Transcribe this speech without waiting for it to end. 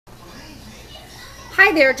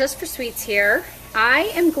Hi there, Jus4SweetZ here.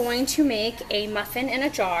 I am going to make a muffin in a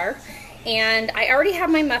jar, and I already have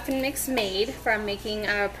my muffin mix made from making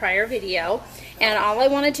a prior video, and all I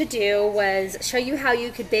wanted to do was show you how you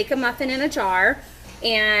could bake a muffin in a jar.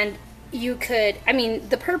 And you could,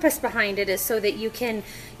 the purpose behind it is so that you can,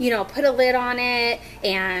 put a lid on it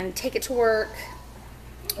and take it to work,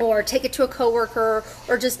 or take it to a coworker,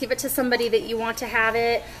 or just give it to somebody that you want to have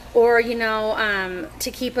it, or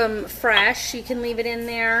to keep them fresh, you can leave it in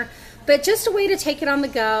there. But just a way to take it on the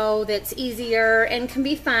go that's easier and can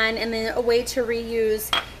be fun, and then a way to reuse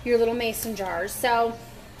your little mason jars. So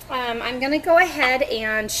I'm going to go ahead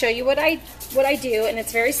and show you what I do, and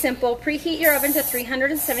it's very simple. Preheat your oven to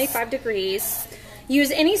 375 degrees.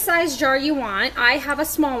 Use any size jar you want. I have a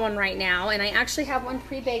small one right now, and I actually have one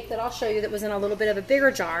pre-baked that I'll show you that was in a little bit of a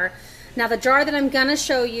bigger jar. Now the jar that I'm gonna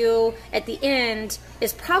show you at the end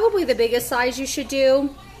is probably the biggest size you should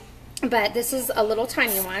do, but this is a little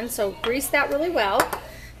tiny one, so grease that really well.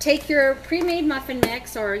 Take your pre-made muffin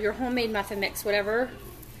mix or your homemade muffin mix, whatever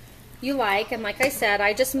you like, and like I said,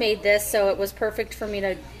 I just made this, so it was perfect for me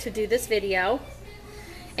to do this video.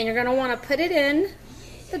 And you're gonna wanna put it in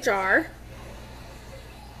the jar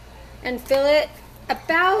and fill it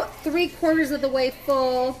about 3/4 of the way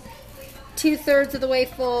full, 2/3 of the way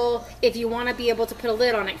full, if you want to be able to put a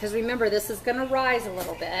lid on it, because remember, this is going to rise a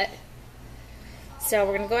little bit. So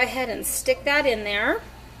we're going to go ahead and stick that in there.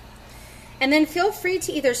 And then feel free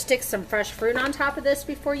to either stick some fresh fruit on top of this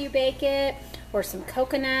before you bake it, or some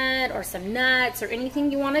coconut, or some nuts, or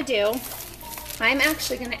anything you want to do. I'm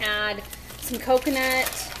actually going to add some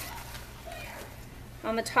coconut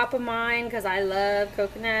on the top of mine because I love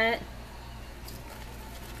coconut.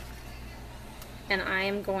 And I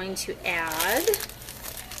am going to add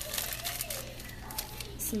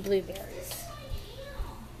some blueberries.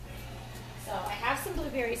 So I have some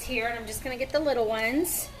blueberries here, and I'm just going to get the little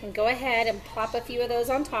ones and go ahead and plop a few of those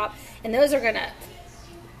on top. And those are going to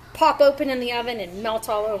pop open in the oven and melt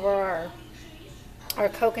all over our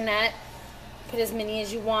coconut. Put as many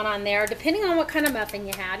as you want on there, depending on what kind of muffin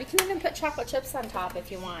you have. You can even put chocolate chips on top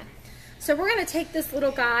if you want. So we're going to take this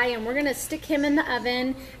little guy and we're going to stick him in the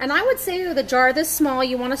oven. And I would say with a jar this small,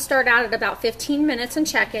 you want to start out at about 15 minutes and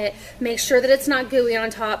check it. Make sure that it's not gooey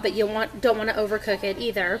on top, but you don't want to overcook it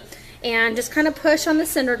either. And just kind of push on the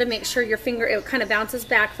center to make sure your finger, it kind of bounces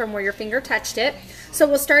back from where your finger touched it. So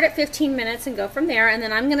we'll start at 15 minutes and go from there. And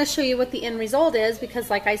then I'm going to show you what the end result is,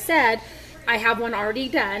 because like I said, I have one already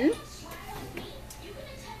done.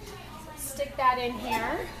 Stick that in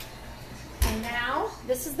here. And now,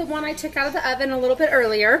 this is the one I took out of the oven a little bit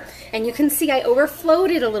earlier, and you can see I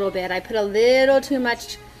overflowed it a little bit. I put a little too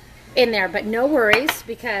much in there, but no worries,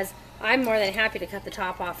 because I'm more than happy to cut the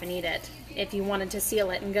top off and eat it if you wanted to seal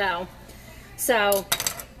it and go. So,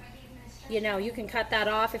 you can cut that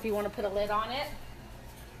off if you want to put a lid on it.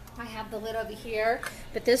 I have the lid over here,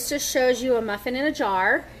 but this just shows you a muffin in a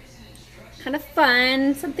jar. Kind of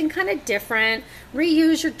fun, something kind of different.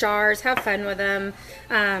 Reuse your jars, have fun with them.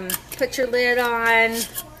 Put your lid on,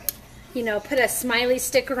 put a smiley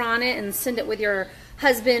sticker on it and send it with your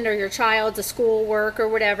husband or your child to school, work, or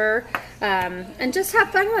whatever, and just have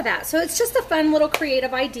fun with that. So it's just a fun little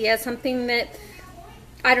creative idea, something that,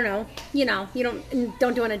 I don't know, you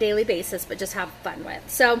don't do on a daily basis, but just have fun with.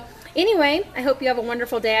 So anyway, I hope you have a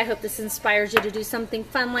wonderful day. I hope this inspires you to do something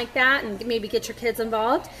fun like that and maybe get your kids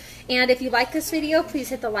involved. And if you like this video, please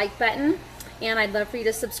hit the like button. And I'd love for you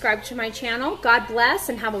to subscribe to my channel. God bless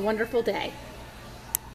and have a wonderful day.